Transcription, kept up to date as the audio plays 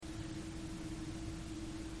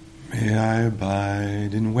May I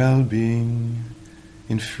abide in well-being,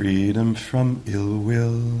 in freedom from ill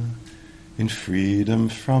will, in freedom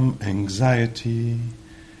from anxiety,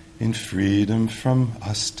 in freedom from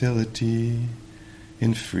hostility,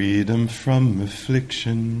 in freedom from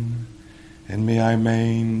affliction, and may I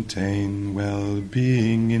maintain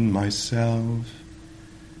well-being in myself.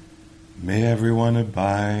 May everyone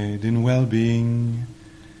abide in well-being,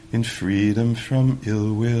 in freedom from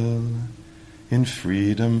ill will, in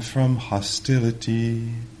freedom from hostility,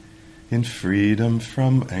 in freedom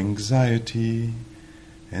from anxiety,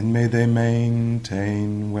 and may they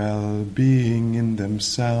maintain well-being in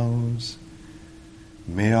themselves.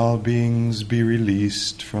 May all beings be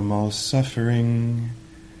released from all suffering,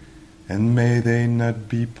 and may they not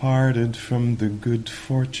be parted from the good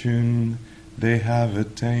fortune they have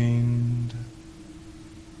attained.